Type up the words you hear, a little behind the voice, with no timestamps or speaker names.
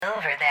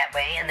over that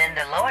way, and then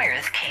the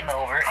lawyers came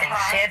over and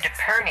said to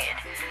Pernod,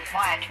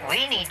 What?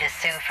 we need to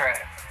sue for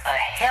a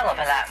hell of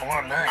a lot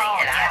more money. Oh,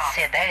 and I yeah.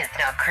 said, that is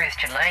not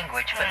Christian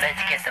language, but let's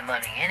get the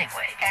money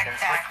anyway, because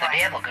what's the Exactly.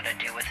 devil going to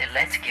do with it?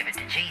 Let's give it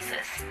to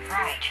Jesus.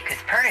 Right.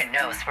 Because Pernod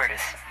knows where to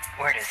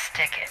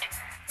stick it.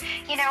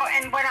 You know,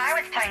 and when I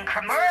was playing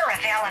Cremora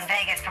Revel in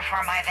Vegas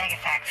before my Vegas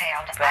act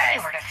failed, Right. I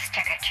knew where to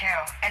stick it too.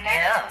 And that's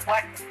Yeah.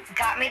 what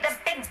got me the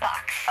big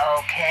bucks.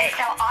 Okay.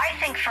 So I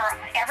think for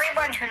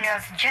everyone who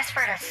knows just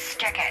where to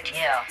stick it,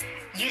 Yeah.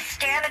 you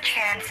stand a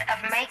chance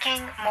of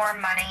making more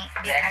money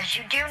because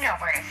you do know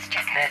where to stick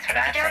it. That's what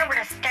and I if you don't know think.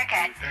 where to stick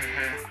it,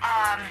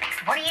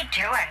 Mm-hmm. what are you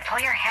doing? Pull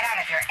your head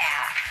out of your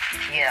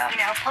ass. Yeah. You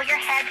know, pull your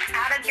head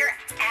out of your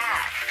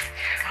ass.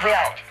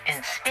 Well,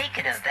 and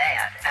speaking of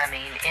that, I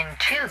mean, in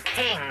 2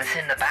 Kings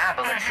in the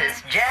Bible, it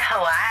says,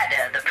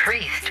 Jehoiada, the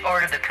priest,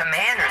 ordered the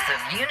commanders of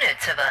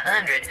units of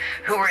 100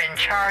 who were in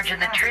charge of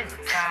the troops.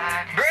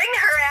 God. Bring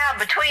her out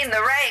between the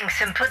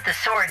ranks and put the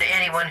sword to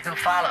anyone who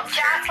follows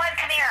her. Jocelyn,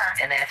 come here.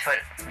 And that's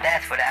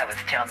what I was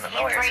telling the He's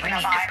lawyers. We reading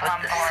need the to put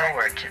Bible the on board.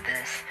 sword to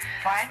this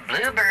What?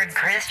 Bluebird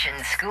Christian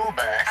school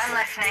bus I'm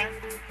listening.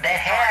 that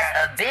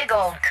had a big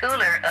old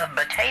cooler of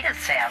potato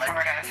salad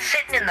Sort of.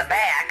 sitting in the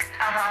back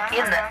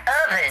in the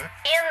oven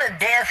in the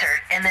desert,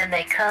 and then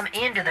they come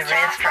into the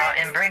Jocelyn, restaurant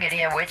and bring it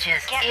in, which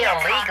is get me a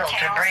illegal to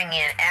cocktail. bring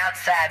in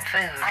outside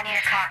food, I need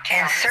a cocktail.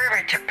 and serve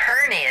it to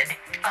Pernod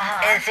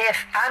as if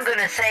I'm going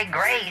to say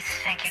grace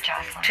Thank you,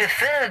 Jocelyn. to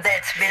food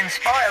that's been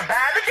spoiled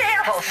by the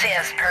devil,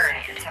 says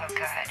Pernod. So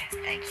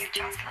good. Thank you,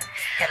 Jocelyn.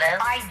 Hello?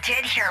 I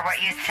did hear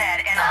what you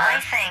said, and Uh-huh.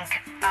 I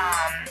think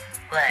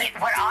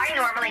what I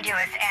normally do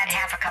is add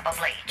half a cup of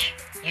bleach.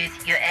 You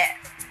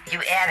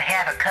add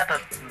half a cup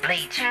of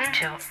bleach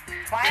to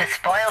What?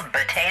 spoiled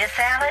potato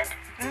salad?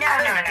 No,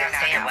 I don't no, no,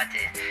 understand no, no. what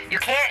this. You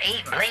can't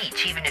eat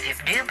bleach even if you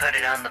do put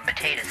it on the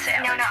potato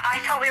salad. No, I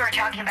thought we were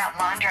talking about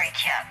laundry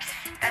tips.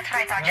 That's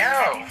what I thought you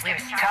No, said. we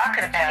were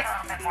talking about- A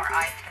little bit more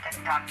ice for this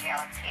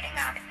cocktail. It's heating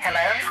up.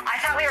 Hello? I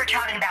thought we were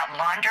talking about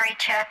laundry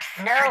tips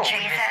No, for we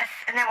Jesus.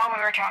 Isn't that what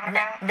we were talking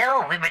about?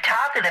 No, we were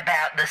talking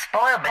about the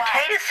spoiled What?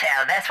 potato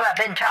salad. That's what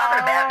I've been talking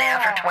about now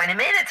for Oh. 20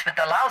 minutes with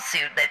the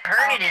lawsuit that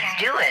Pernod is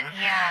Okay. doing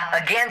Yeah.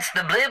 against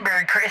the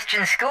Bluebird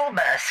Christian School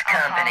Bus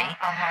Company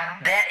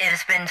that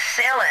has been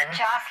selling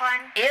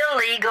Jocelyn?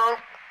 illegal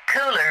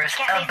coolers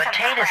Get me of some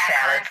potato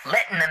salad, crackers.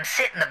 letting them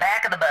sit in the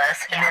back of the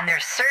bus, and Yeah. then they're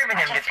serving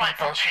I them to just want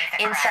some people cheese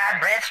and inside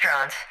crackers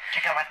restaurants. to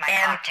go with my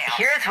And cocktail.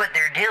 here's what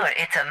they're doing.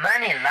 It's a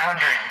money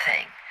laundering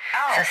thing.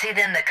 Oh. So see,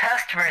 then the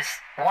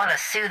customers want to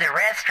sue the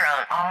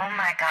restaurant Oh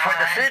my God. for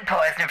the food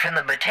poisoning from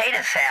the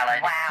potato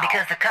salad Wow.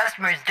 because the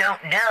customers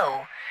don't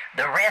know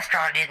the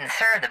restaurant didn't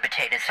serve the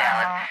potato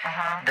salad.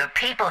 The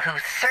people who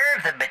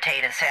served the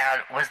potato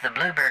salad was the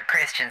Bluebird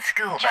Christian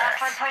School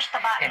Jocelyn, Bus. push the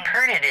button. And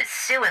Pernod is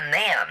suing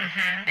them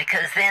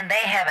because then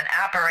they have an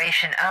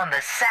operation on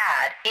the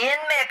side in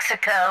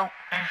Mexico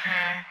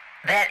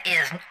that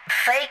is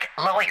fake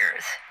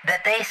lawyers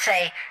that they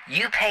say,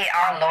 you pay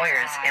our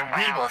lawyers God, and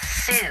we wow. will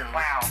sue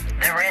Wow.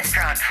 the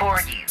restaurant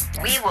for you.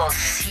 We will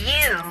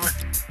sue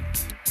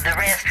the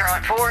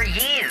restaurant for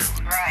you.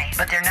 Right.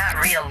 But they're not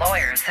real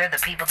lawyers. They're the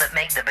people that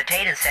make the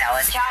potato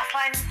salad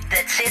Jocelyn,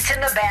 that sits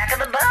in the back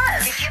of the bus.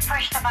 did you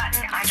push the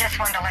button? I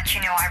just wanted to let you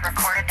know I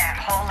recorded that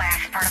whole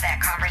last part of that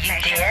conversation.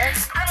 did?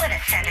 I'm going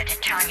to send it to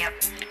Tanya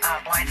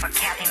Blythefoot,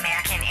 Kathy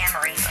Mack, and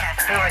Anne-Marie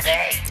Seth. Who are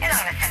they? And I'm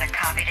going to send a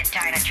copy to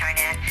Dinah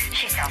Chinette.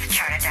 She sells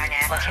China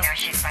Dinette. Well, You know,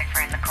 she's my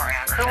friend, the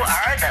choreographer. Who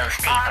are those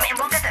people? And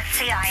we'll get the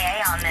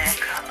CIA on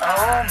this.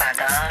 Oh my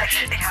But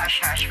gosh. keep it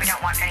hush-hush. We don't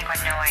want anyone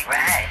knowing.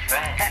 Right.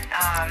 That,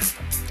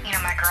 you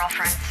know, my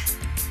girlfriends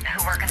who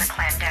work in the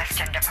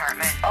clandestine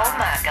department. Oh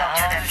my They'll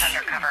do this gosh.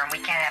 undercover, and we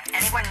can't have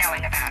anyone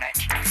knowing about it.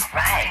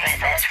 Right, Okay,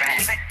 so that's let's right.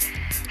 Keep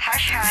it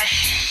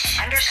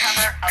hush-hush,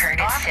 undercover,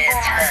 Pernod above says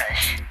board,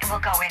 hush. and we'll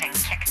go in and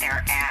kick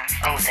their ass.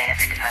 Oh,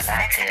 that's good. I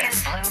like Mexican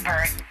this.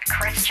 Bluebird,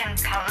 Christian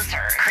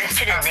posers.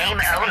 Christian in are name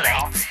real only.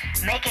 criminal,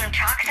 making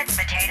toxic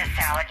potato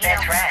salad. You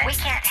That's know, right. We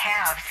can't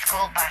have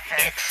school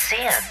buses It's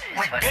sin. Is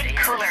with what it big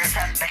is. coolers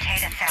of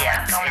potato salad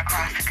Yeah, going it's-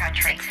 across the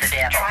country, it's the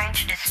devil. trying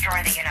to destroy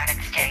the United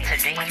States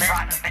It's a demon. with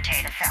rotten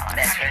potato salad.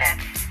 That's I mean,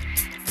 right.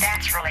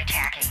 that's really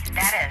tacky.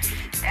 That is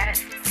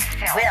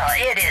filth. Well,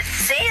 it is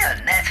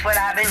sin. That's what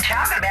I've been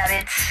talking about.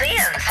 It's sin.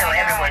 So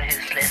I know. everyone who's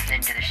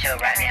listening to the show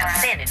right now,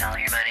 Right. send in all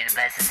your money to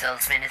Blessed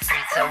Souls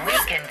Ministry so we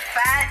can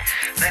fight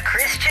the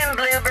Christian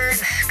Bluebird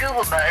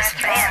school bus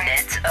That's right.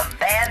 bandits of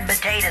bad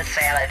potato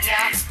salad.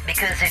 Yeah.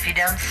 Because if you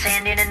don't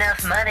send in enough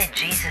money,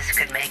 Jesus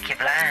could make you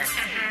blind.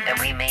 And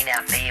we may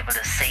not be able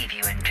to save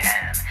you in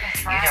time.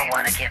 You don't right.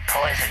 want to get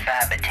poisoned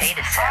by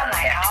potato salad.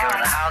 my Have to go to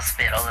God. the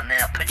hospital and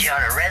they'll put you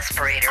on a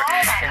respirator Oh,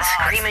 my and God.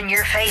 scream in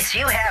your face,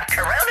 you have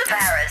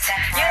coronavirus.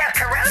 That's You right. have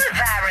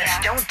coronavirus.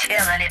 Yeah. Don't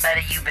tell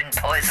anybody you've been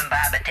poisoned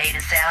by potato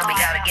salad. We Oh,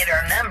 got to yeah. get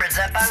our numbers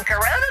up on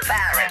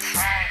coronavirus. That's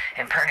right.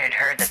 And Bernard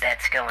heard that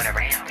that's going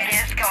around. It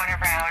is going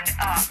around.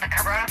 The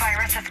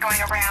coronavirus is going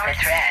around.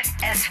 That's right.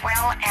 As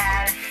well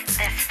as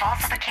this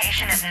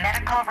falsification of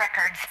medical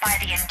records by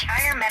the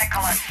entire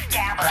medical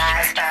establishment.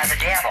 Lies by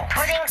the devil.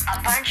 Putting a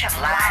bunch of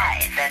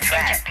lies That's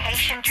right. into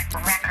patient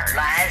records.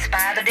 Lies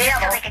by the Just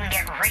so devil. they can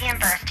get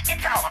reimbursed.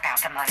 It's all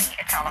about the money.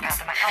 It's all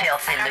about the money.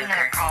 Filthy I got another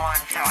lucre. call on,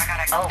 so I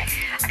gotta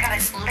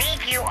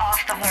leave you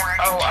off the horn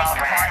and Oh, take all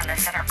the right. horn on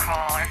this other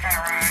call. Is that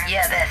all right?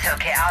 Yeah, that's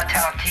okay. I'll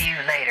talk to you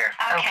later.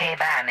 Okay,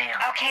 bye now.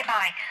 Okay,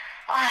 bye.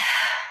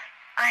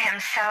 I am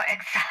so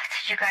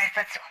exhausted, you guys.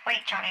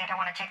 Wait, Johnny, I don't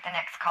want to take the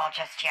next call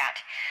just yet.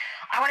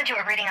 I want to do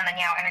a reading on the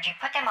Now Energy.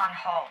 Put them on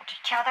hold.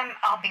 Tell them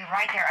I'll be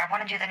right there. I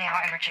want to do the Now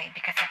Energy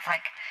because it's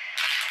like,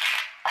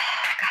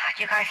 oh, God,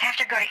 you guys have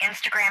to go to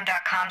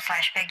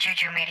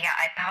Instagram.com/BigJujuMedia.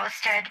 I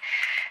posted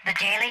the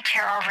daily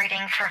tarot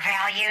reading for the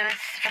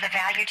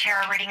value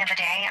tarot reading of the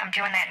day. I'm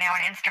doing that now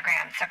on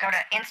Instagram. So go to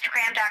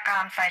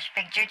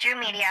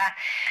Instagram.com/BigJujuMedia.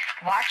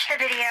 Watch the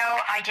video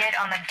I did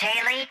on the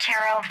daily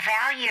tarot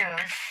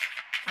values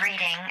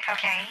reading,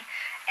 okay?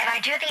 And I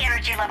do the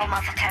energy level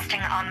muscle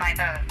testing on my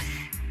boobs.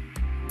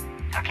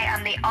 Okay,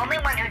 I'm the only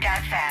one who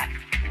does that.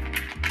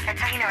 That's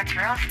how you know it's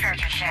real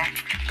spiritual shit.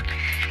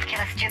 Okay,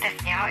 let's do this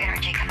now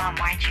energy. Come on,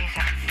 white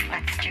Jesus.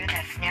 Let's do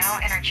this now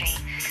energy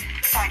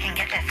so I can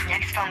get this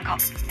next phone call.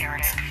 There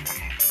it is.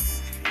 Okay.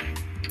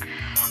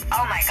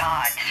 Oh my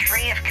God,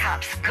 3 of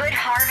Cups. Good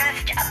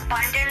harvest,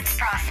 abundance,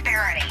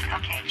 prosperity.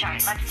 Okay,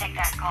 Johnny, let's take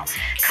that call.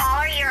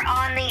 Caller, you're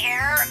on the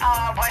air.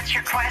 What's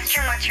your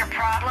question? What's your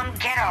problem?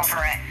 Get over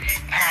it.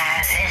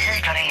 This is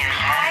Glenda.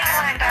 Hi,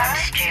 Glenda. I'm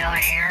still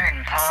here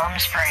in Palm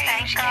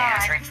Springs, Thank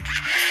God. Catherine.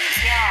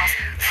 Yeah.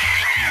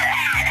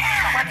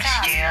 I'm What's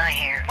up? still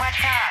here. What's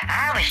up?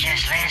 I was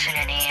just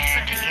listening in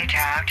to you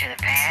talk to the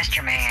pastor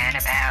man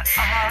about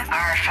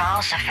our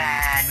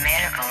falsified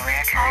medical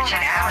records, Oh, and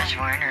my I God. was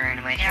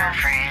wondering with Yeah. your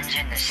friends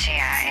in the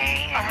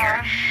CIA and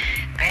your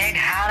big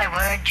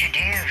Hollywood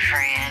to-do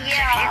friends, if you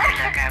Yeah. could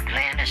look up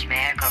Glenda's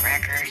medical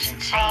records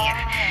and see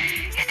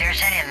if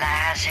there's any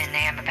lies in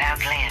them about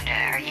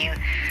Glenda.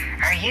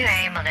 Are you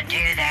able to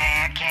do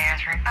that,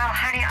 Catherine? Oh,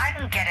 honey, I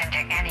can get into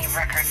any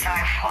records I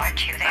want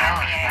to. The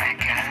Oh, NBA, my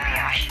the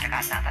FBI should have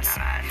got nothing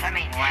on us. I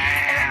mean, Wow.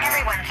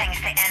 everyone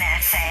thinks the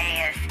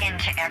NSA is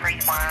into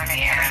everyone and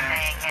Yeah.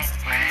 everything, and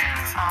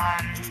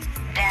Wow.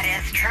 that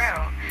is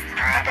true.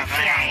 But the Probably,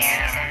 CIA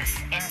yeah. is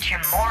into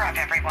more of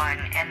everyone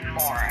and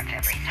more of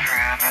everything.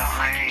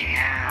 Probably,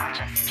 yeah. I'll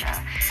just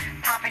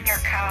pop in your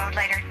code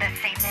later this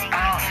evening. Oh,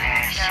 that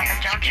and, but sounds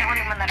don't tell good.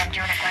 anyone that I'm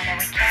doing it, Glenda.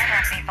 We can't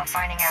have people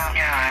finding out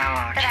No, I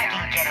won't that I tell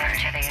can get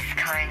anybody. into these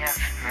kind of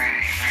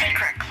Right.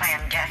 secret,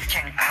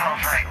 clandestine, Oh,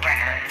 covert my God.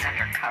 records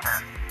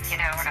undercover. You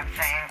know what I'm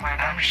saying,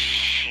 Glenda? Oh,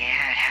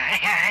 shit, honey.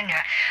 I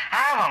know.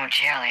 I won't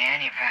tell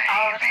anybody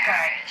Oh, about that's good.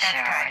 it. That's So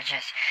good. I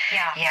just,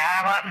 Yeah.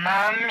 yeah, what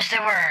mum's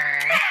the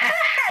word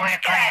with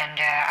good.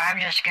 Glenda. I'm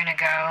just going to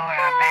go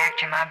back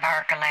to my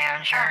Barca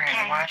Lounger Okay.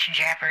 and watch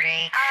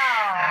Jeopardy.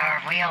 Oh.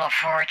 Wheel of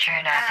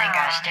Fortune. I think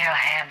I Oh. still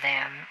have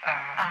them.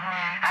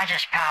 I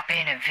just pop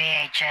in a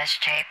VHS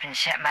tape and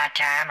set my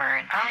timer,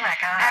 and Oh, my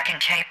God. I can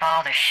tape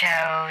all the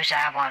shows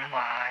I want to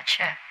watch.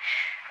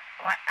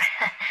 What?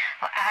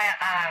 Well,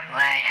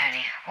 What,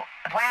 honey?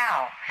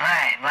 wow.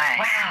 What?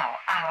 Wow.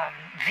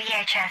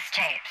 VHS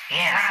tapes.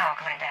 Yeah. Wow,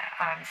 Glenda.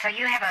 So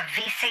you have a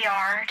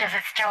VCR. Does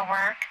it still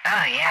work?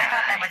 Oh, yeah. I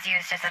thought that honey. was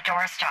used as a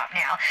doorstop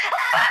now.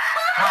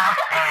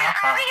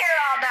 I'm here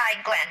all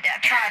night, Glenda.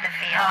 Try the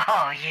VR.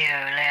 Oh, you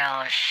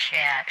little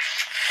shit.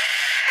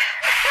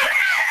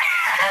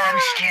 I'm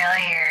still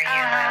here,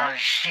 you little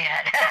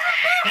shit.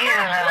 You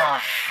little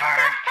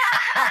fart.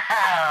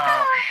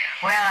 Oh,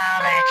 well,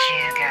 I'll let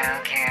you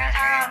go,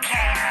 Catherine.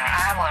 Okay.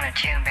 I want to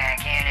tune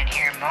back in and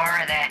hear more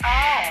of that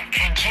Oh.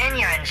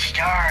 continuing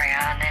story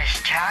on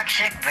this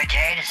toxic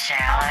potato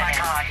salad. Oh, my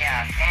God,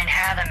 yes. And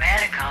how the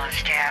medical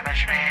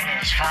establishment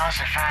is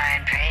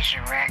falsifying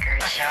patient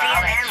records. So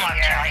I'll let CNN you will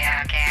go tell you.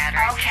 now,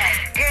 Catherine. Okay.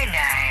 Good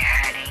night,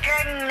 honey.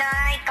 Good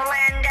night,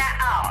 Glenda.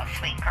 Oh,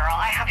 sweet girl.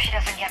 I hope she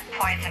doesn't get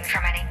poisoned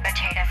from any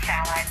potato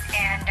salad.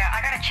 And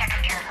I gotta check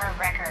into her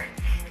records,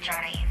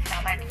 Johnny. So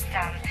let's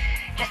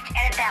just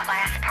edit that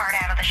last part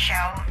out of the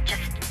show.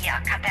 Just,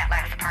 cut that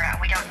last part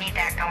out. We don't need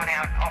that going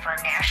out over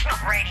national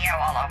radio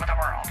all over the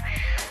world.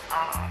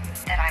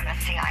 That I'm a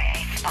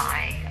CIA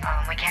spy.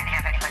 We can't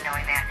have anyone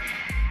knowing that.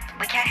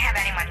 We can't have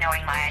anyone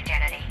knowing my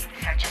identity.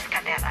 So just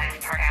cut that last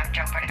part out.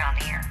 Don't put it on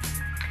the air.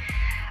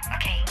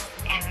 Okay,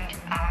 and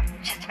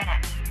just a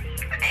minute.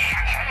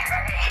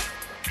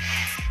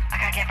 I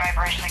gotta get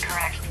vibrationally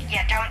correct.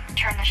 Yeah, don't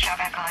turn the show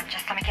back on.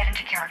 Just let me get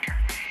into character.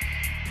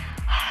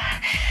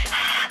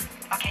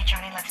 Okay,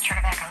 Johnny, let's turn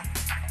it back on.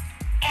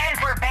 And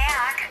we're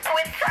back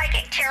with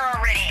Psychic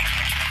Tarot reading.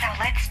 So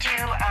let's do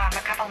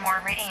a couple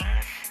more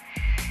readings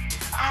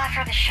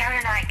for the show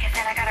tonight, because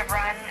then I gotta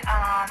run.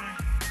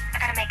 I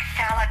gotta make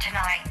salad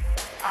tonight.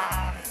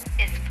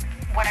 Is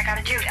what I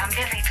gotta do. I'm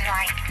busy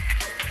tonight.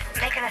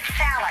 Making a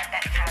salad.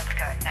 That sounds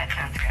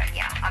good.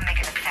 Yeah, I'm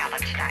making a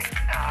salad tonight.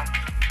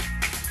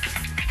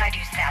 Because I do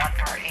salad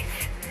parties.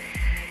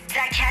 Did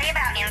I tell you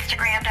about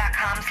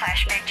Instagram.com/BigJujuMedia?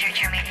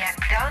 facebook.com/BigJoJoMedia.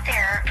 Go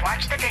there,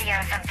 watch the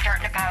videos I'm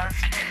starting to post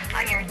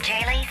on your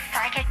daily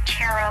Psychic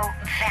Tarot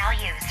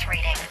values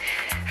reading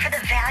for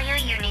the value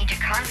you need to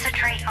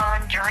concentrate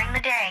on during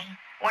the day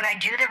when I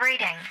do the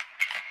reading.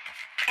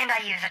 And I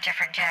use a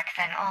different deck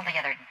than all the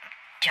other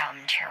dumb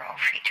tarot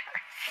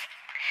readers.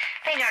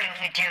 They don't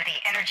even do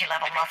the energy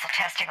level muscle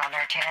testing on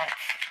their tits.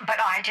 But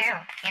I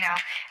do,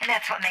 and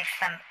that's what makes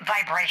them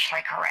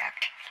vibrationally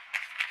correct.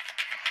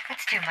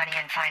 Let's do money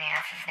and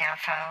finances now,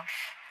 folks.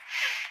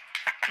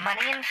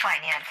 Money and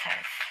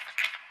finances.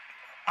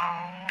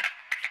 Oh,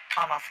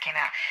 almost came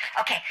out.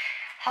 Okay,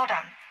 hold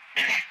on.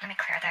 Let me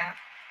clear that.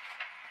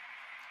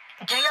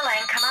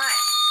 Ding-a-ling, come on.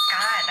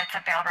 God, that's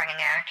a bell-ringing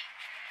act.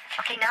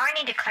 Okay, now I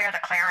need to clear the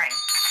clearing.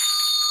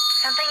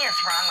 Something is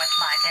wrong with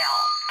my bell.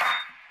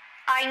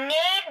 I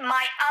need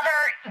my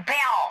other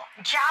bell.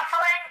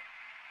 Jocelyn?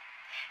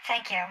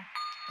 Thank you.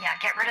 Yeah,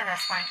 get rid of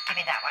this one. Give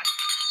me that one.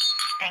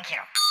 Thank you.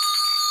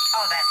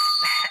 Oh,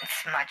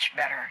 that's much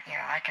better.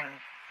 Yeah, I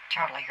can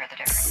totally hear the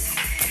difference.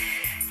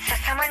 So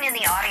someone in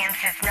the audience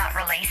is not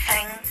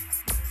releasing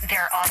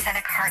their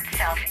authentic heart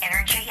self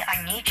energy.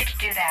 I need you to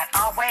do that.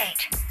 I'll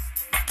wait.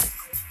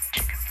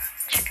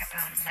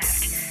 Chicka-boom,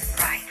 left,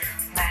 right,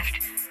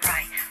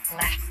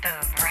 left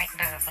boob, right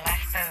boob,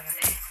 left boob,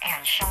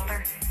 and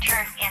shoulder,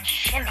 turn, and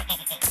shimmy.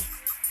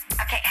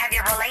 Okay, have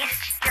you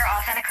released your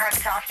authentic heart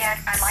self yet?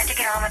 I'd like to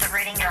get on with the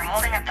reading. You're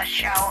holding up the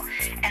show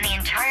and the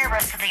entire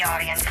rest of the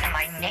audience in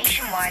my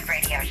nationwide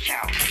radio show.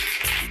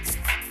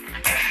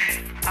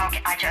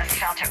 Okay, I just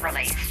felt it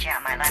released. Yeah,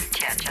 my left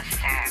tit just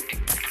sagged.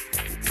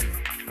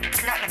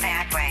 Not in a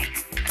bad way,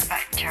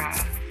 but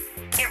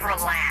it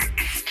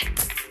relaxed,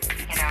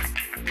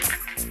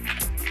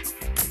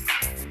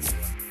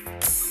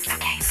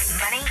 Okay,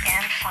 money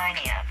and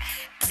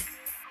finance.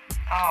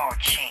 Oh,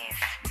 jeez.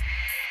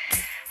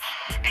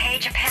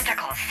 Page of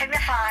Pentacles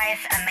signifies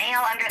a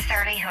male under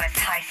 30 who is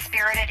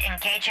high-spirited,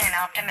 engaging, and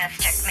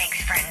optimistic,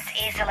 makes friends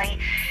easily,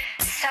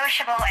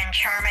 sociable and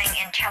charming,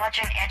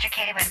 intelligent,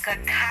 educated with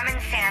good common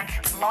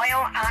sense,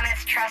 loyal,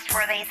 honest,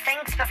 trustworthy,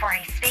 thinks before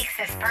he speaks.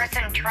 This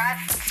person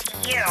trusts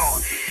you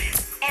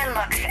and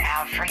looks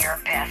out for your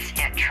best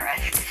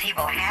interests. He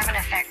will have an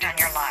effect on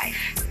your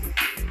life.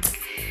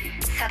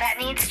 So that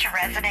needs to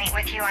resonate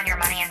with you on your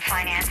money and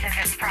finances.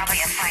 It's probably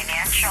a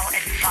financial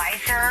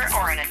advisor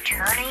or an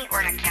attorney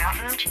or an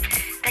accountant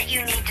that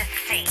you need to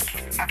see,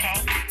 okay?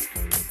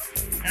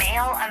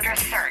 Male under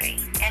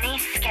 30. Any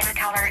skin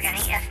color, any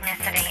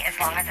ethnicity, as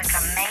long as it's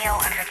a male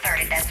under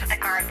 30. That's what the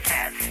card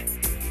says.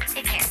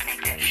 You can't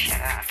make this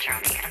shit up,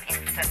 Johnny. I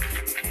mean, this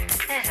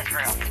is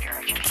real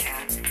spiritual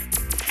shit.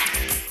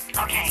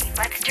 Okay,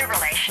 let's do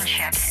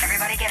relationships.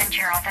 Everybody get into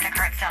your authentic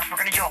heart self.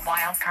 We're going to do a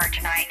wild card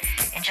tonight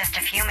in just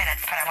a few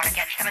minutes, but I want to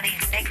get some of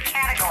these big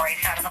categories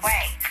out of the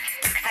way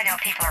because I know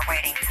people are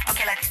waiting.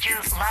 Okay, let's do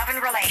love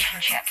and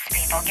relationships,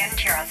 people. Get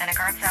into your authentic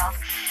heart self.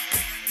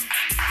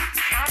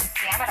 God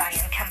damn it, I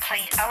am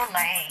complete.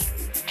 Olay.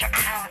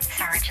 Oh,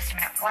 sorry, just a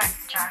minute. What,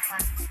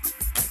 Jocelyn?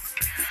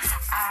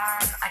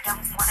 I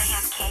don't want to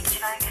have cake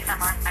tonight because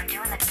I'm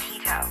doing the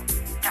keto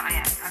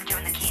diet. I'm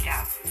doing the keto,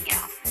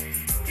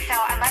 So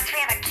unless we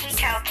have a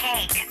keto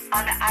cake,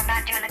 I'm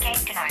not doing the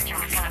cake tonight,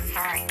 Jocelyn. I'm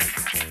sorry.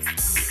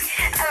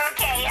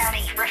 Okay,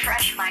 Ellie,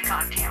 refresh my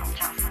cocktail,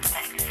 Jocelyn.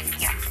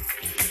 Thanks. Yeah.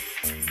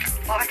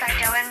 What was I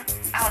doing?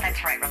 Oh,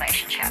 that's right,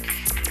 relationships.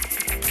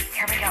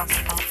 Here we go,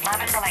 people.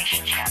 Love and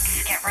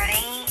relationships. Get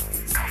ready.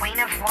 Queen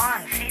of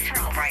Wands. These are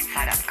all right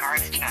side up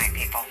cards tonight,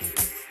 people.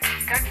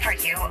 Good for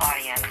you,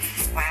 audience.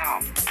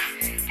 Wow.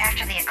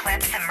 After the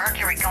eclipse and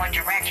Mercury going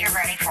direct, you're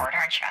ready for it,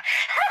 aren't you?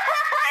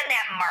 And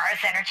that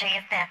Mars energy,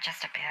 isn't that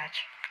just a bitch?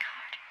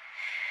 God.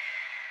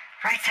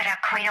 Right side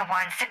up, Queen of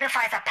Wands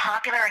signifies a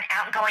popular and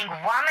outgoing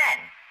woman.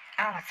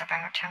 Oh, it's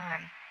about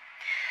time.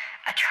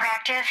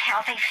 Attractive,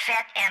 healthy,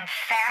 fit, and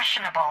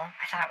fashionable.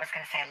 I thought it was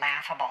going to say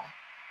laughable,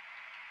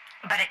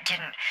 but it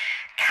didn't.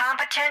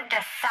 Competent,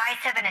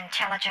 decisive, and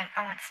intelligent.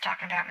 Oh, it's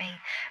talking about me.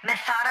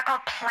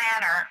 Methodical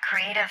planner,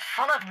 creative,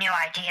 full of new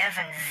ideas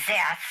and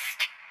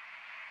zest.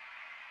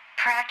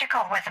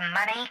 Practical with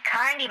money,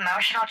 kind,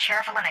 emotional,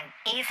 cheerful, and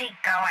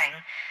easygoing.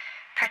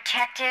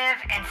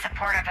 Protective and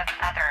supportive of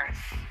others.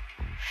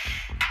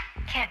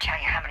 Can't tell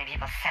you how many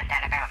people said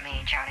that about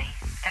me, Joni.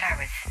 That I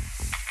was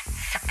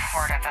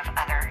supportive of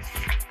others.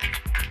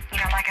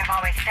 Like I've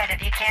always said,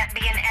 if you can't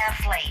be an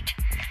athlete,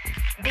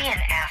 be an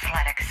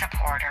athletic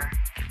supporter.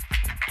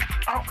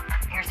 Oh,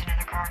 here's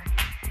another card.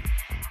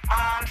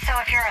 So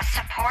if you're a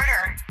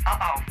supporter,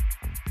 oh,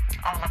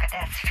 look at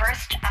this.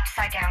 First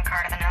upside down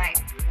card of the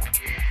night.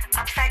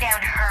 Upside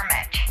down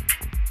hermit.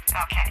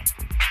 Okay.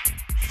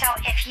 So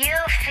if you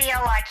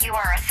feel like you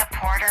are a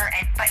supporter,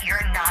 but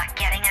you're not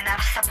getting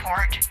enough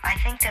support, I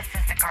think this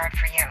is the card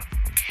for you.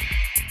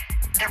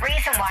 The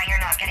reason why you're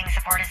not getting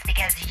support is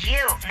because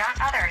you, not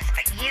others,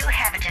 but you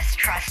have a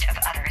distrust of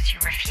others. You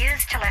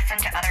refuse to listen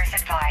to others'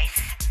 advice.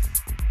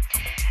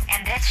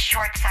 And this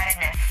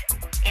short-sightedness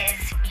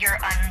is your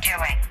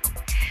undoing.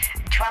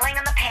 Dwelling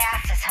on the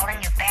past is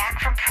holding you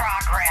back from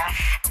progress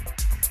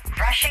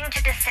Rushing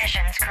to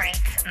decisions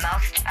creates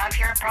most of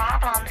your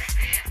problems.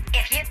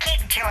 If you keep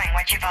doing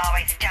what you've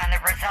always done,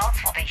 the results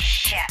will be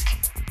shit.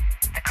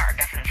 The card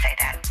doesn't say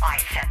that. I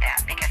said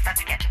that because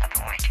let's get to the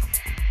point.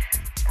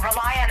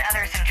 Rely on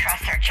others and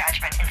trust their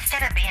judgment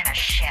instead of being a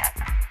shit.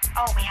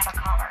 Oh, we have a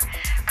caller.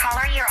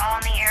 Caller, you're on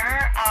the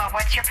air.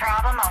 What's your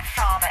problem? I'll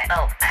solve it.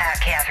 Oh, hi,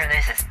 Catherine.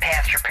 This is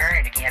Pastor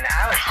Pernod again.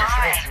 I was just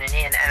Hi.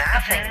 listening in, and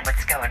I think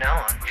what's going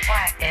on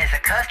What? is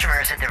the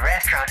customers at the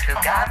restaurant who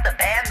got the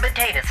bad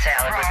potato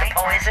salad with the Right.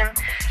 poison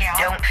Yeah.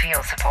 don't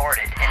feel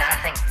supported. And I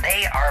think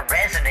they are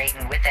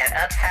resonating with that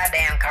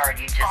upside-down card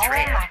you just Oh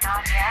read. my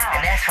God, yeah.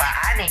 And that's why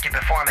I need to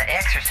perform an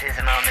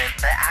exorcism on them,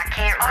 but I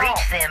can't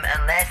reach them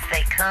unless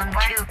they come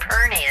What? to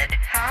Pernod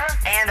Huh?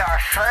 and our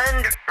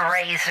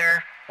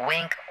fundraiser.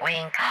 Wink,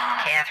 wink,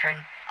 Catherine.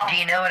 Do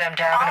you know what I'm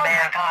talking Oh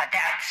about? my God,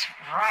 that's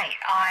right.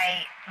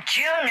 I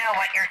do know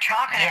what you're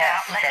talking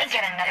Yes, about. Let me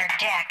get another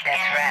deck. that's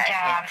and right.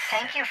 It's-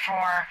 thank you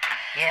for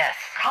Yes.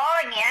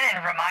 calling in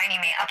and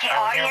reminding me. Okay,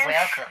 Oh, you're audience,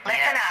 welcome,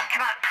 listen yes. up.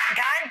 Come on.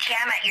 God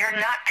damn it, you're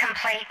not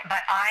complete,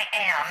 but I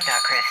am. It's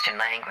not Christian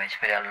language,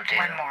 but it'll do.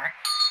 One more.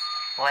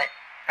 What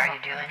are Oh, you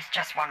doing? it's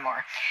just one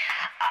more.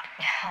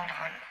 Hold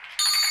on.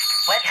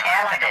 What's Yeah,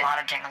 I like happening? a lot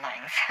of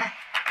ding-a-lings.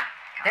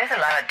 There's a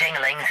lot of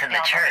ding-a-lings in the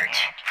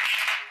church.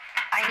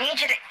 I need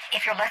you to,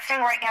 if you're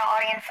listening right now,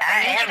 audience, I I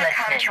need am you to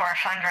come listening. to our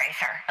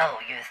fundraiser. Oh,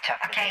 you was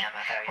talking Okay, to them.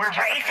 I thought you we're was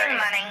talking raising to me.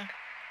 money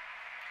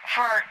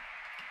for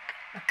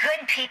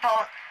good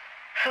people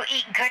who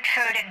eat good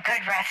food at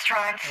good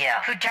restaurants,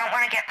 Yeah. who don't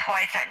want to get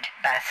poisoned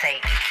By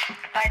Satan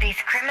by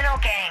these criminal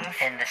gangs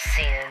and the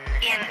sin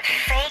in and the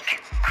demons.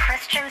 fake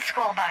Christian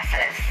school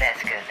buses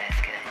That's good.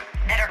 That's good.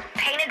 that are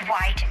painted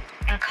white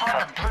and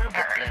called the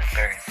Bluebirds.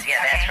 Bluebirds.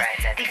 Yeah, that's Okay? right.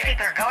 That's These good.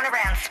 people are going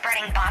around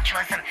spreading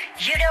botulism.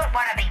 You don't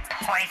want to be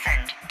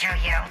poisoned, do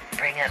you?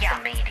 Bring up Yeah.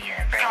 the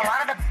media. Bring So a up.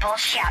 lot of the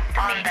bullshit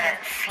on media.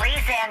 the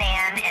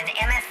SleazeNN and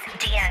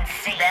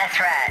MSDNC. That's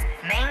right.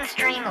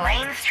 Mainstream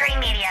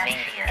media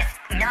Media.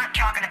 is not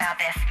talking about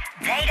this.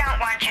 They don't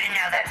want you to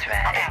know That's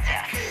right. about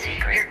It's this. a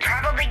secret. You're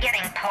probably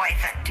getting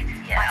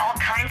poisoned Yeah. by all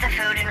kinds of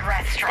food in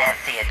restaurants.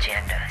 That's the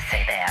agenda.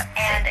 Say that.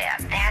 And Say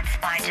that. that's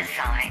by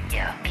design.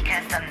 Yeah.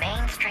 Because the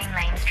mainstream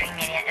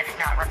media is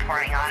not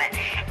reporting on it.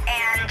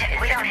 And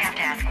we don't have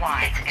to ask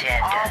why. It's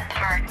agenda. all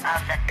part of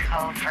the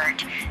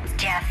covert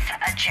death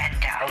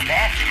agenda. Oh,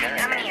 that's good.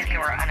 How many of you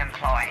are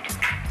unemployed?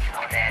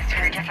 Oh, that's It's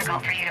very good.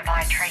 difficult for you to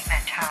buy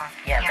treatment, huh?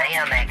 Yeah, they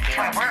on that That's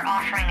why guilt. we're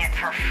offering it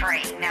for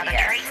free. Now, the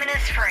Yes. treatment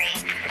is free,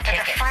 but the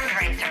tickets.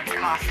 fundraiser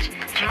costs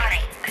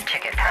money The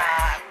ticket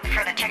price.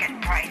 for the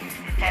ticket price.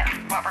 Is that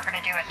what we're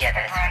going to do with Yeah,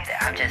 ticket that's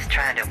price? I'm just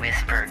trying to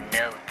whisper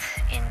notes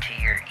into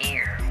your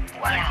ear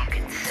while Yeah. you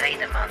can say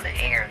them on the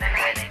air, and that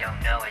way they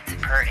don't know it's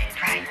pertinent.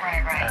 Right.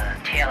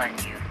 Telling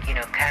you,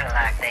 kind of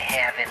like they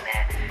have in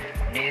that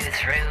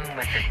newsroom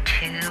with the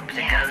tube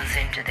that Yes. goes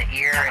into the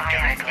ear The and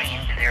directly ISD,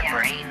 into their yeah.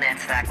 brain.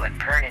 That's like what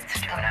Pernod's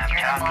doing. I'm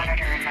You're the talking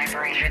monitor in my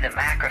brain. through the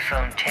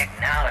microphone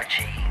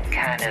technology,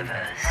 kind of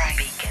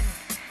speaking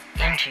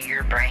into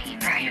your brain.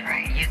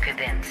 Right. You could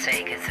then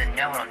say, because then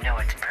no one will know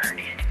it's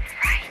Pernod.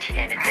 Right.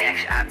 And it's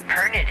actually,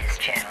 Pernod is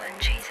channeling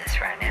Jesus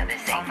right now.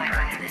 This Oh ain't my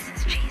Pernod, God. this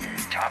is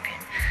Jesus talking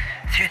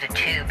through the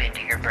tube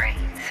into your brain.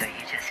 So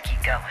you just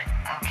keep going.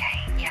 Okay,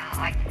 yeah,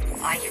 I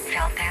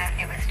felt that.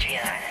 It was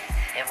Jesus.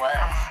 It was.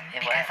 It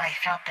because was. I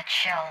felt the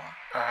chill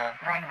Uh-huh.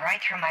 run right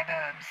through my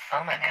boobs.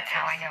 Oh my And that's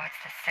how I goodness. know it's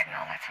the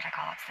signal. That's what I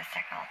call it's the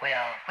signal.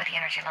 Well, With the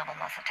energy level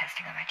muscle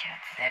testing on my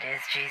tits. that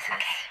is Jesus.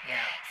 Okay.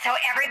 Yeah. So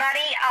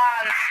everybody,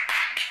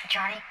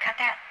 Johnny, cut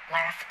that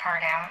last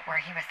part out where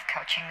he was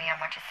coaching me on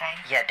what to say.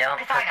 Yeah, don't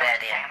Because put I know that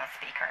what to say. in. I'm a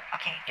speaker.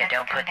 Okay. Yeah, let's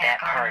don't come put that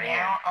back on part in.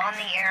 now, on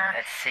the air.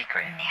 That's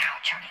secret. Now,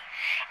 Johnny.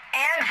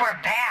 And we're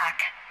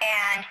back.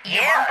 And you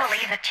Yes. won't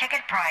believe the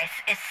ticket price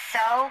is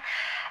so...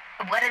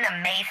 What an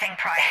amazing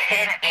price. It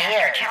Isn't it,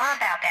 Pastor? is. Tell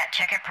about that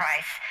ticket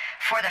price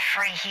for the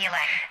free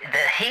healing.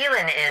 The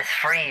healing is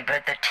free,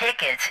 but the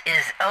tickets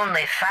is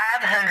only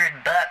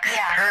 $500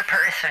 Yes. per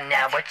person.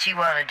 Now, what you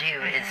want to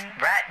do is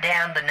write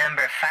down the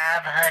number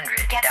 $500.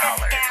 Get this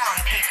down,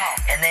 people.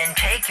 And then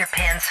take your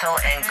pencil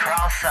and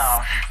cross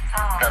off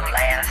Oh, the my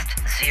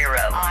last zero.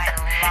 I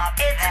love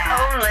It's that.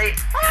 only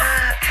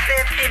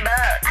 $50.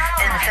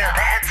 Oh, And my so God.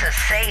 that's a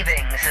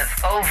savings of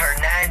over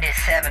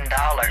 $97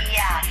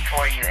 Yes.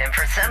 for you. And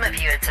for some of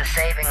you, it's a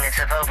savings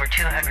of over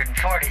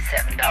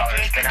 $247. If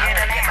you But can I'm do going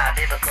the to get my math.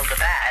 biblical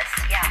device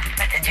Yeah,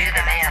 let's and do the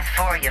that. math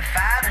for you.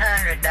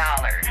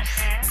 $500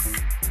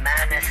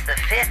 minus the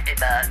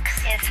 $50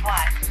 Is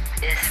what?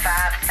 is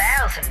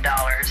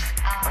 $5,000.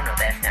 Oh no,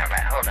 that's not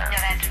right. Hold on. No,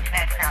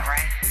 that's not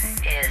right.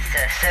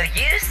 So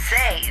you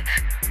save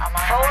A lot of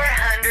money.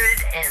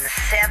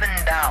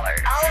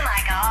 $407. Oh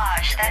my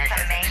gosh, That that's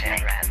doesn't amazing.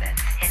 sound right.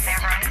 That's Is that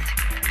right?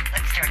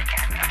 Let's do it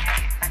again.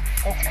 Okay.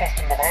 This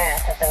Christian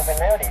device is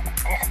overloaded.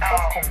 This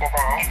Christian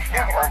device It's is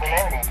not working.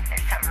 overloaded.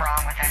 There's something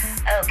wrong with it.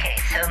 Okay,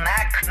 so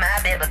my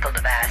biblical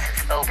device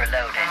is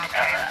overloaded.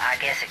 Okay. I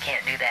guess it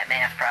can't do that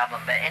math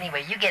problem, but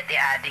Anyway, you get the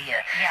idea.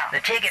 Yeah. The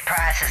ticket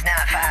price is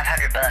not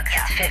 $500,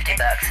 Yeah. it's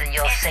 $50, and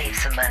you'll save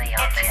some money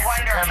on it's that. So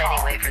come wonderful.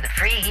 anyway for the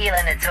free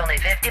healing. It's only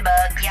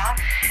 $50. Yeah.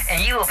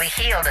 And you will be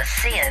healed of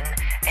sin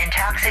and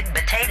toxic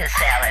potato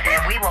salad.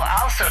 And we will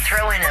also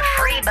throw in a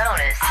free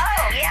bonus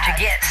Oh, yes. to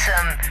get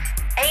some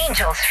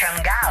angels from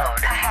God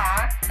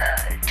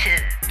to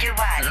Do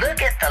what?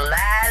 look at the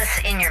lies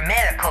in your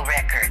medical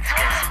records.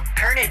 Because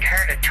Pernod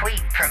heard a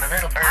tweet from a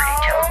little birdie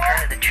told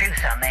Pernod the truth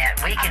on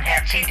that. We can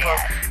have she people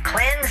did.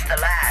 cleanse the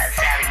lies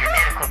out of your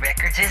medical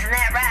records. Isn't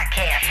that right,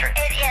 Catherine?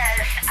 It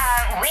is.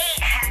 We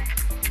have.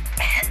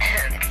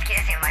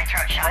 Excuse me, my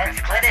throat chakra is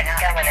What is closing up.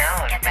 going I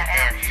can't on get with that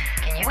out. this?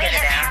 Can you We get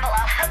it just have a out?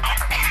 lot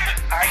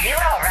of. Are you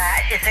all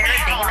right? Is there We a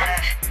have a lot demon?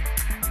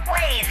 of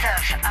ways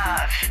of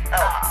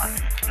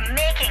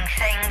making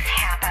things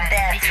happen.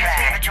 That's because we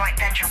have right. a joint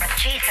venture with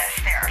Jesus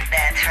there.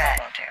 That's right.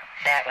 We'll do.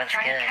 That was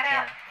Trying good. to cut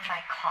Yeah. out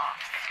my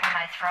coughs when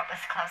my throat was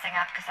closing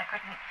up because I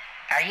couldn't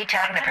Are you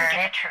talking to get the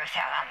Pernod? truth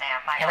out on that.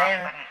 My Hello? body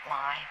wouldn't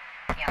lie.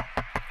 Yeah.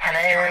 Hello?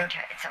 I was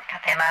trying to. So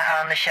cut that Am I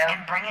out on the show?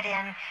 and bring it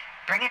in.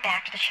 Bring it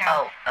back to the show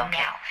Oh, okay.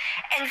 now.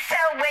 And so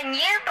when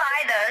you buy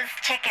those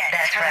tickets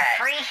That's for right. the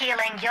free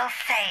healing, you'll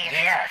save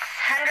Yes.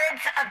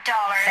 hundreds of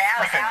dollars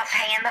without Thousands.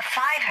 paying the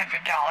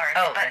 $500,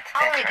 Oh, but that's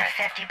only right.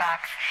 the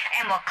 $50,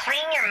 and will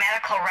clean your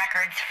medical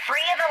records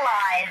free of the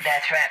lies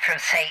That's right, from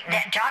Satan.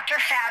 that Dr.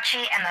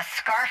 Fauci and the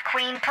Scarf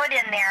Queen put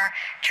in there,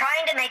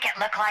 trying to make it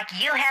look like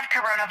you have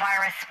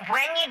coronavirus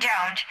when you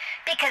don't,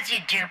 because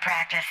you do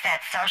practice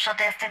that social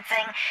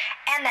distancing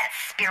and that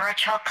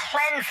spiritual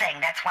cleansing.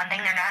 That's one thing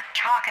they're not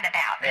talking about,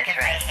 That's because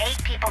right. they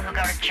hate people who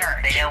go to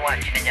church. They don't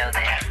want you to know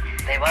that.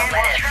 Okay. They won't And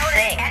let we'll us throw in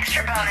sing. an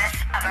extra bonus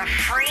of a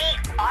free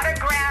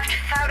autographed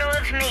photo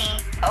of me.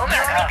 Oh my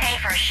you only gosh. pay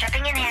for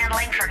shipping and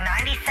handling for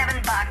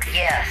 $97.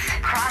 Yes.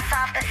 Cross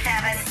off the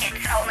 7,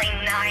 it's only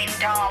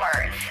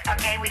 $9.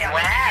 Okay, we don't need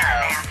to do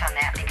Wow. the math on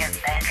that because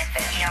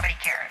nobody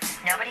cares.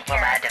 Nobody Well,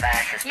 my cares.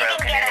 device is You can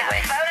broken get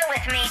anyway. a photo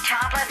with me,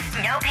 topless,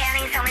 no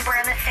panties, only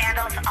wearing the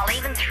sandals. I'll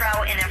even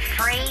throw in a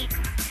free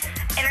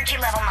energy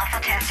level muscle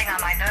testing on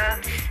my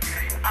boobs.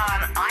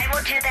 I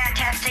will do that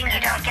testing. You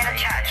don't get a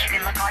touch. You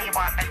can look all you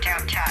want, but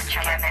don't touch.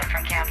 I learned that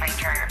from Kathleen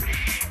Turner.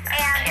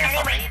 And Can't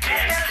anyway, believe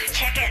get this. those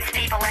tickets,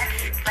 people.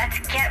 Let's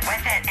get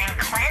with it and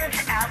cleanse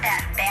out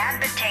that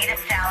bad potato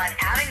salad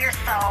out of your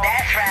soul.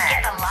 That's right.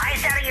 Get the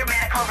lies out of your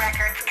medical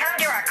records. Come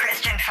to our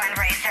Christian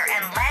fundraiser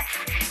and let's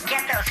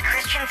get those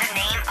Christians in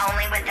name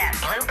only with that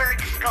Bluebird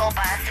school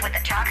bus with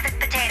the toxic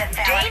potato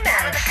salad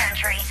out of the Demons.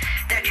 country.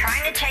 They're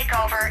trying to take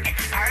over.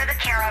 It's part of the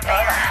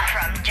caravan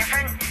from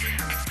different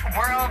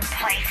world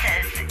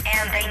places,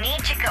 and they need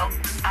to go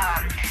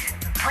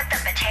put the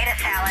potato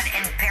salad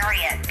and bury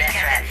it That's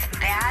because right. it's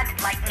bad,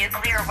 like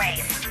nuclear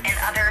waste and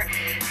other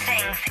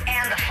things,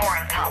 and the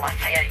foreign policy.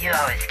 Yeah, you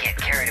always get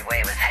carried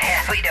away with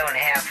that. We don't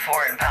have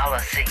foreign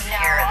policy No,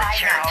 here in the I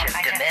Church know. of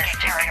I just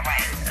get carried away.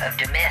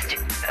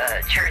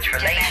 Church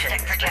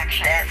relations. But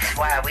protection. that's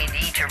why we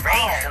need to raise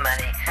Oh, the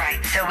money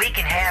right. so we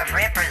can have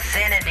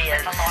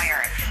representatives The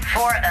lawyers.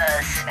 for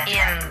us That's in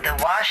right. the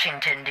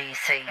Washington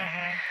D.C.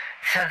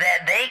 So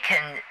that they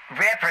can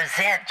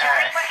represent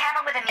Johnny, us what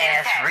happened with the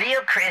as music?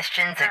 real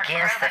Christians They're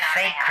against the grooving on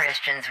fake that.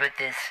 Christians with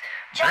this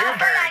Jocelyn, I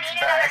Bluebirds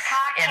need another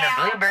bus and the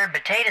cocktail. Bluebird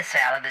potato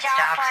salad that's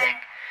Jocelyn. toxic.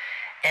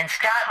 And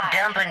stop God.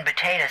 dumping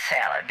potato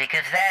salad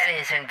because that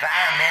is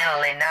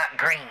environmentally not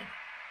green.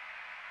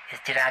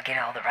 Did I get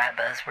all the right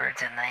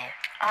buzzwords in that?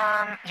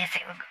 You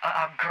say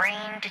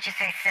green? Did you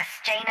say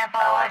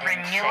sustainable, Oh, I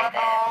didn't say that.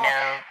 renewable?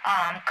 No.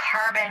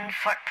 Carbon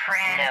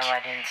footprint. No,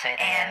 I didn't say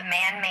that. And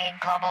man-made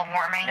global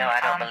warming. No, I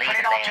don't believe put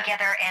it in all that.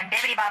 together and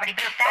bibbity bobbity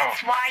boop.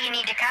 That's why you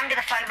need to come to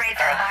the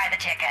fundraiser and buy the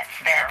tickets.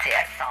 That's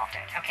There, it. I solved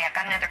it. Okay, I've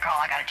got another call.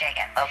 I gotta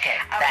take it. Okay,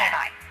 Okay, bye.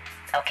 bye.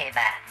 Okay,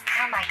 bye.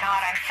 Oh my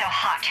God, I'm so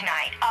hot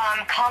tonight.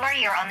 Caller,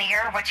 you're on the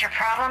air. What's your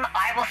problem?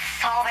 I will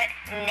solve it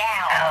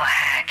now. Oh,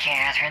 hi,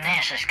 Catherine.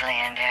 This is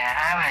Glenda.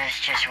 I was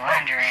just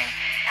wondering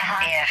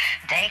if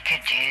they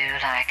could do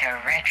like a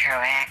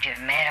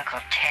retroactive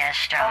medical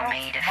test on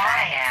me to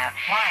find out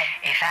Why?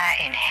 if I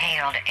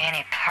inhaled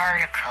any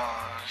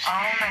particles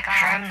Oh my God.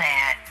 from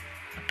that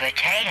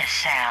potato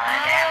salad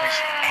that was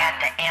at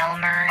the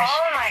Elmer's.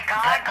 Oh my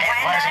God, But that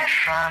Glenda. wasn't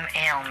from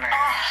Elmer's.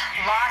 Oh,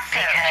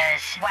 lawsuit.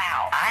 Because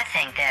Wow. I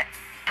think that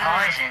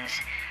poisons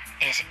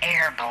is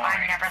airborne.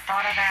 I never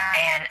thought of that.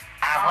 And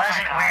I Oh my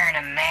wasn't God. wearing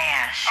a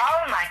mask.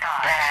 Oh my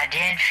God. But I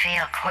did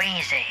feel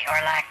queasy, or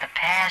like the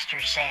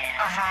pastor says,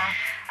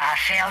 I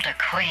felt a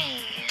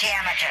queeze.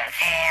 Damages.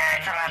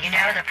 And That's what I'm you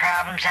know saying. the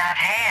problems I've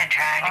had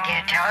trying to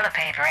get toilet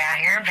paper out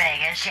here in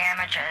Vegas.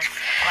 Damages,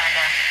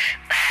 Glenda.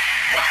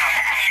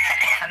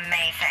 Wow.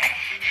 Amazing.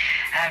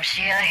 I'm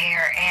still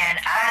here, and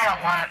I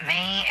don't want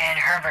me and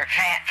Herbert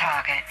Fat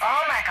Pocket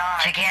Oh my God.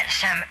 to get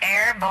some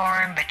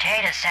airborne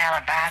potato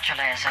salad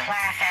botulism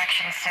Class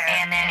action suit.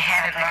 and then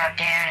have it Exactly. marked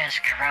down as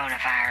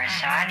coronavirus.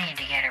 So I need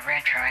to get a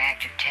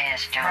retroactive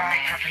test on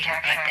Right, that. for If you can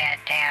put protection. that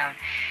down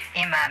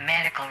in my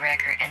medical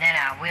record, and then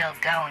I will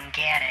go and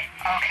get it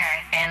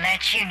Okay. and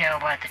let you know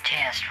what the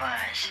test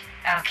was.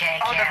 Okay,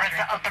 Oh,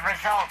 Catherine? the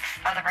results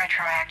of the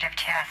retroactive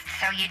test.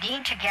 So you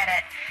need to get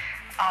it.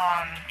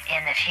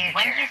 In the future.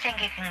 When do you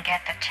think you can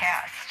get the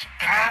test?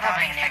 Because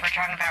Probably obviously we're next.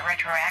 talking about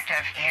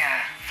retroactive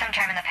Yeah,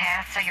 sometime in the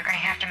past, so you're going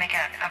to have to make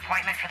an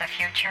appointment for the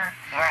future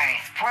right.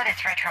 for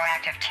this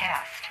retroactive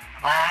test.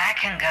 Well, I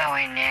can go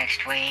in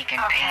next week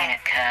and pee in a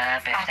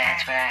cup if Okay.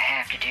 that's what I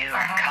have to do, or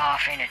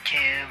cough in a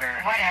tube, or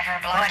Whatever,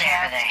 blood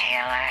whatever test. the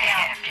hell I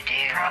Yeah, have to do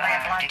probably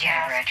a blood to get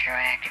test. a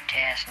retroactive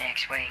test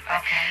next week.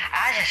 But Okay.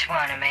 I just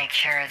want to make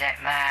sure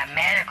that my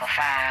medical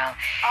file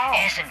Oh.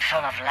 isn't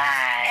full of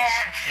lies.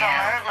 you know.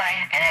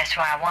 Absolutely. And that's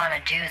why I want to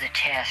do the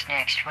test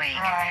next week.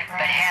 Right,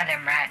 But right. have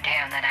them write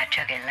down that I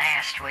took it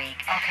last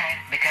week Okay.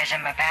 because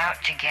I'm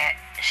about to get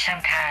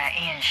some kind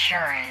of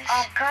insurance.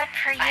 Oh, good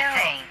for you. I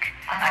think.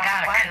 I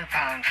got a What?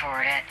 coupon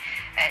for it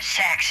at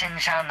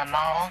Saxon's on the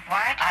Mall.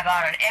 What? I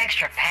bought an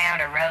extra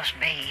pound of roast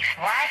beef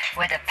What?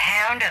 with a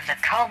pound of the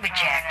Colby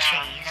Jack no,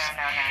 cheese.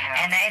 no.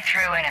 And they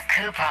threw in a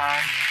coupon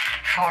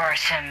for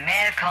some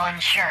medical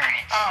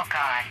insurance. Oh,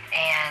 God.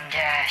 And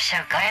so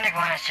Glenda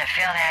wants to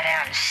fill that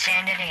out and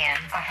send it in.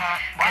 Uh-huh.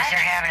 Because What? they're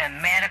having a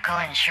medical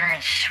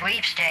insurance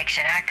sweepstakes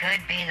and I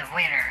could be the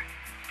winner.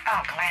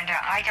 Oh, Glenda,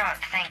 I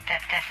don't think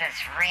that this is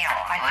real.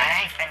 I What?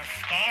 think you've been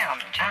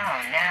scammed.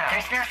 Oh, no.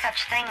 There's no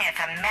such thing as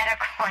a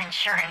medical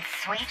insurance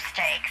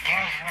sweepstakes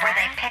There's where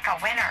they not? pick a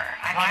winner.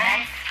 I What?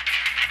 mean,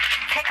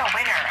 pick a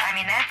winner. I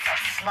mean, that's a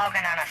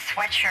slogan on a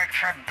sweatshirt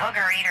for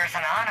Booger Eaters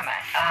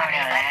Anonymous. Oh, I mean,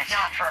 no, that's that's-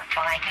 not for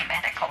buying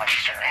medical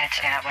insurance.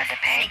 That's not what the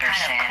Any paper kind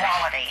says. of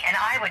quality. And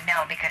I would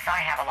know because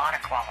I have a lot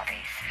of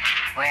qualities.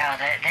 Well,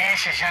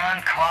 this is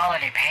on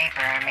quality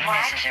paper. I mean, What?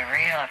 this is a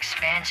real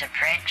expensive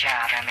print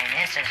job. I mean,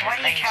 this is What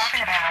at are you least,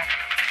 talking about?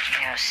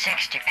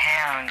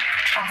 60-pound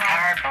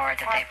cardboard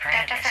that Well, they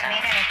printed that this doesn't mean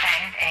on.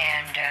 anything.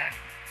 And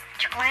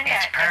Glenda,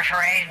 it's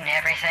perforated and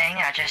everything.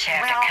 I just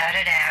have Well, to cut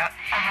it out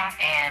Uh-huh.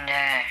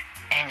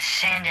 and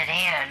send it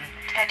in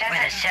That doesn't...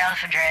 with a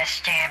self-addressed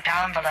stamped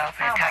envelope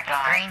and Oh, a my couple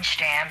of God. green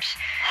stamps,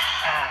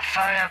 a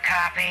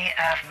photocopy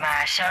of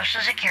my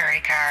Social Security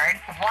card,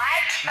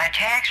 What? my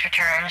tax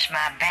returns,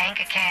 my bank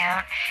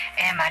account,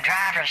 and my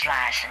driver's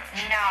license.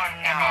 No.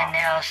 And then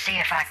they'll see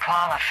if I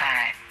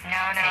qualify. No,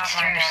 It's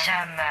through Glenda.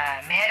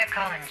 some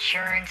Medical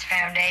Insurance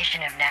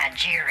Foundation of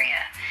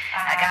Nigeria.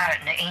 I got it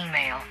in the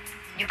email.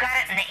 You got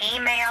it in the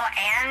email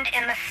and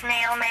in the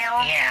snail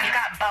mail? Yeah. You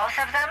got both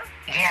of them?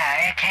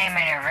 Yeah, it came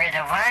in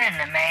the one in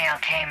the mail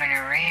came in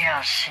a real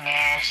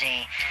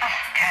snazzy,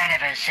 kind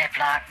of a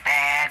Ziploc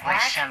bag with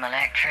What? some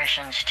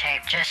electrician's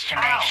tape just to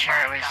make Oh, sure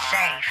my it was God.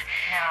 safe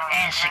No,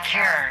 and Glenda.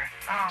 secure.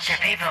 Oh, So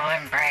people Jesus.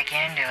 wouldn't break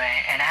into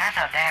it. And I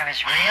thought that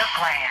was real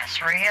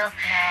class, real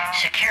No.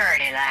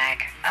 security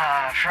like,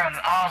 from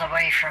all the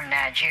way from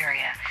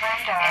Nigeria.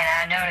 Glenda.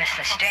 And I noticed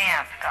the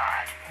stamp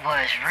God.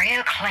 was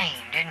real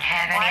clean, didn't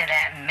have any What? of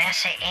that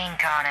messy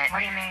ink on it What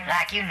do you mean?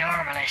 like you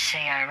normally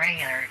see on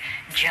regular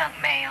junk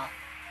mail.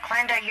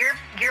 Glenda,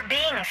 you're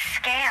being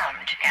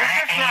scammed. This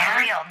I is not am?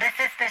 real.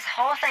 This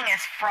whole thing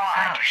is fraud.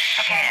 Oh,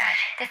 shit. Okay?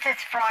 This is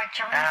fraud,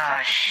 Johnny.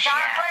 Oh, shit.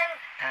 Jocelyn,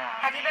 Oh,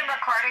 have you been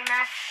recording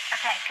this?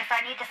 Okay, because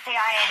I need the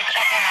CIA to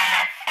check in on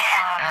this.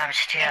 I'm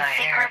still in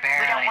here, secret. We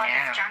don't barely want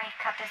now. this, Johnny.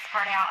 Cut this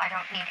part out. I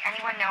don't need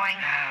anyone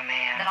knowing Oh,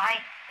 man. that I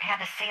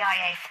had the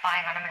CIA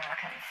spying on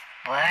Americans.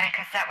 What?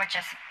 Because that would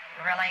just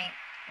really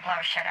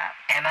blow shit up.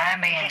 Am I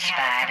being You can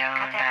have spied it.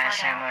 Cut on that by part out.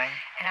 someone?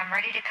 And I'm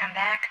ready to come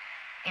back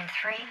in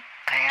 3,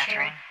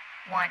 Catherine?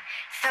 2, 1.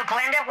 So,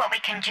 Glenda, what we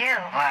can do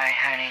What,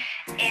 honey?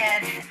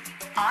 is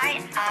I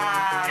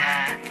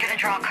gonna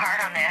draw a card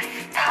on this.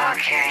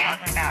 Okay.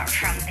 Talking about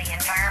from the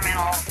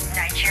Environmental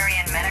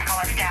Nigerian Medical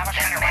The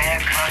Establishment. or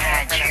whatever. Medical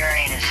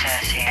Nigerian That's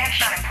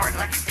Association. not important.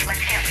 Let's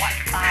get what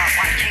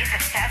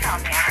Jesus says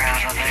on there.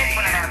 Probably, This is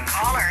one of our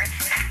callers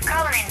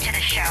calling into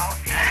the show,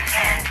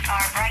 and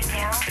right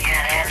now.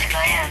 Yeah, that's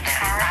Glenda.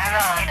 I'm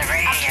on the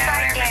radio,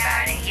 Upside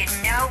down, everybody. you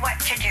know what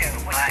to do,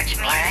 which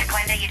means, What?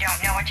 Glenda, you don't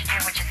know what to do,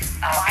 which is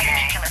why you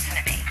Okay. need to listen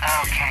to me.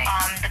 Okay.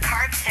 The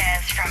card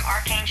says from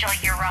Archangel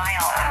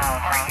Uriel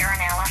or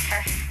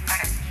urinalysis.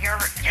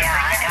 Yeah,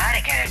 I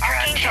gotta get a drug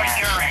Archangel test.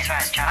 urine. That's what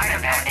I was talking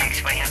about next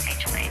week.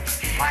 Archangel names.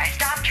 What?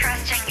 Stop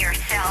trusting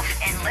yourself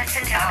and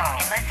listen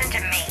to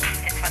me.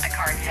 Is what the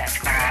card says.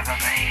 Glenda.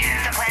 Probably, So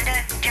yeah. Glenda,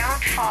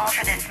 don't fall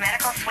for this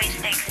medical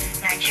sweepstakes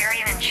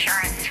Nigerian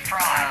insurance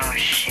fraud. Oh,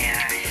 shit.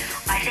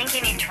 I think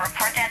you need to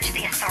report that to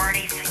the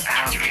authorities. You just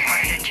Okay,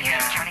 reported it to me.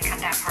 yeah. Trying to cut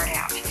that part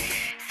out.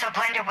 So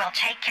Glenda, we'll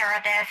take care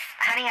of this.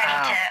 Honey, I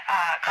need to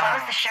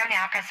close the show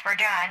now because we're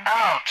done.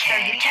 Okay, So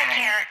you take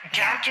honey. care.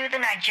 Don't Yeah. do the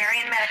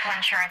Nigerian medical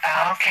insurance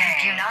policy. Okay.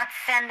 Do not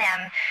send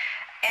them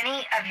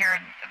any of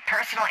your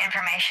personal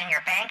information,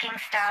 your banking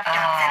stuff.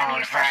 Don't send them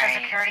your Social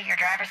Security, your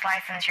driver's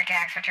license, your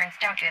tax returns.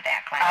 Don't do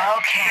that, Glenda.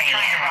 Okay. They're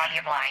trying to rob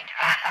you blind.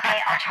 Okay,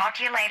 I'll talk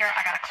to you later.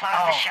 I gotta close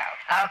the show.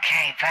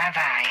 Okay,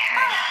 bye-bye,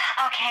 honey.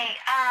 Okay,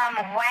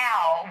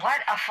 wow,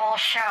 what a full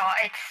show.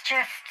 It's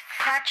just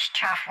such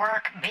tough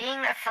work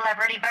being a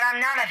celebrity, but I'm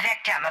not a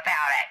victim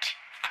about it.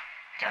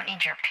 Don't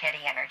need your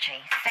pity energy.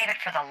 Save it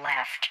for the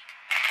left.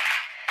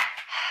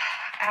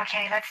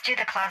 Okay, let's do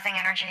the closing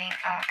energy.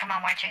 Come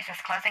on, White Jesus,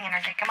 closing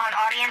energy. Come on,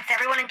 audience,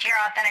 everyone into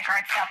your authentic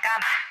heart self.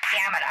 Come.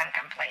 Damn it, I'm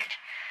complete.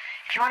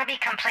 If you want to be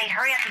complete,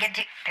 hurry up and get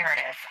to... There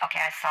it is.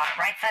 Okay, I saw it.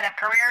 Right side up,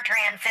 career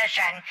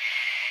transition.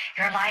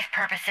 Your life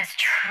purpose is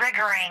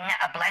triggering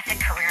a blessed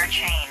career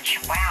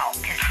change. Wow,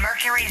 because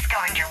Mercury's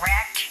going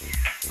direct.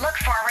 Look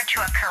forward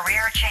to a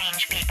career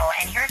change, people.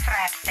 And here's what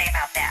I have to say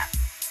about that.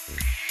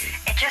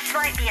 It just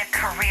might be a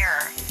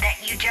career that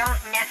you don't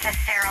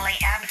necessarily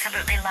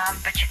absolutely love,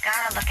 but you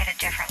gotta look at it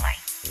differently.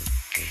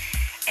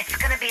 It's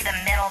gonna be the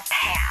middle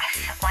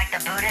path, like the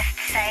Buddhists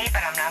say,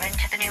 but I'm not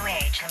into the New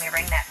Age. Let me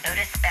ring that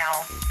Buddhist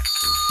bell.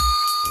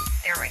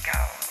 There we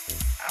go.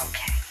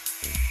 Okay.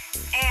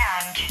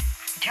 And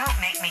don't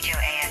make me do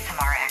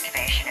ASMR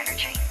activation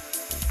energy,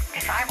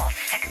 because I will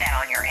stick that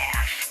on your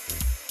ass.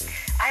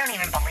 I don't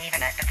even believe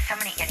in it, but so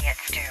many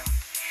idiots do.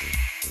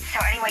 So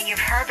anyway,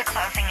 you've heard the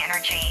closing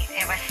energy.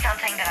 It was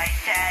something that I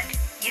said.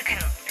 You can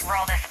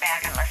roll this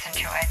back and listen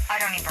to it. I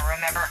don't even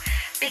remember.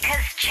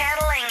 Because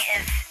channeling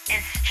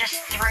is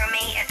just through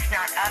me. It's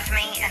not of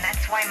me. And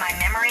that's why my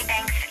memory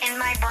banks in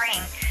my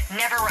brain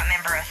never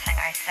remember a thing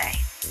I say.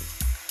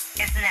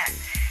 Isn't that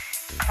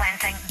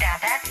cleansing? Now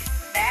that's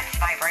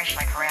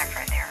vibrationally correct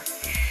right there.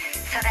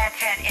 So that's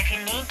it. If you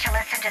need to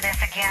listen to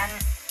this again,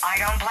 I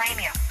don't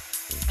blame you.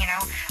 You know,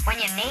 when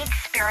you need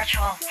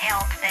spiritual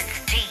help that's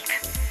deep,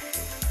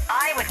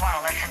 I would want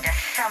to listen to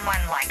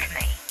someone like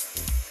me.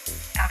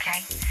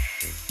 Okay?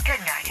 Good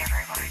night,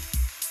 everyone.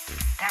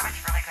 That was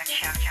a really good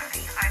show,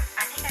 Johnny.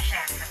 I think I should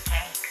have some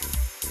cake.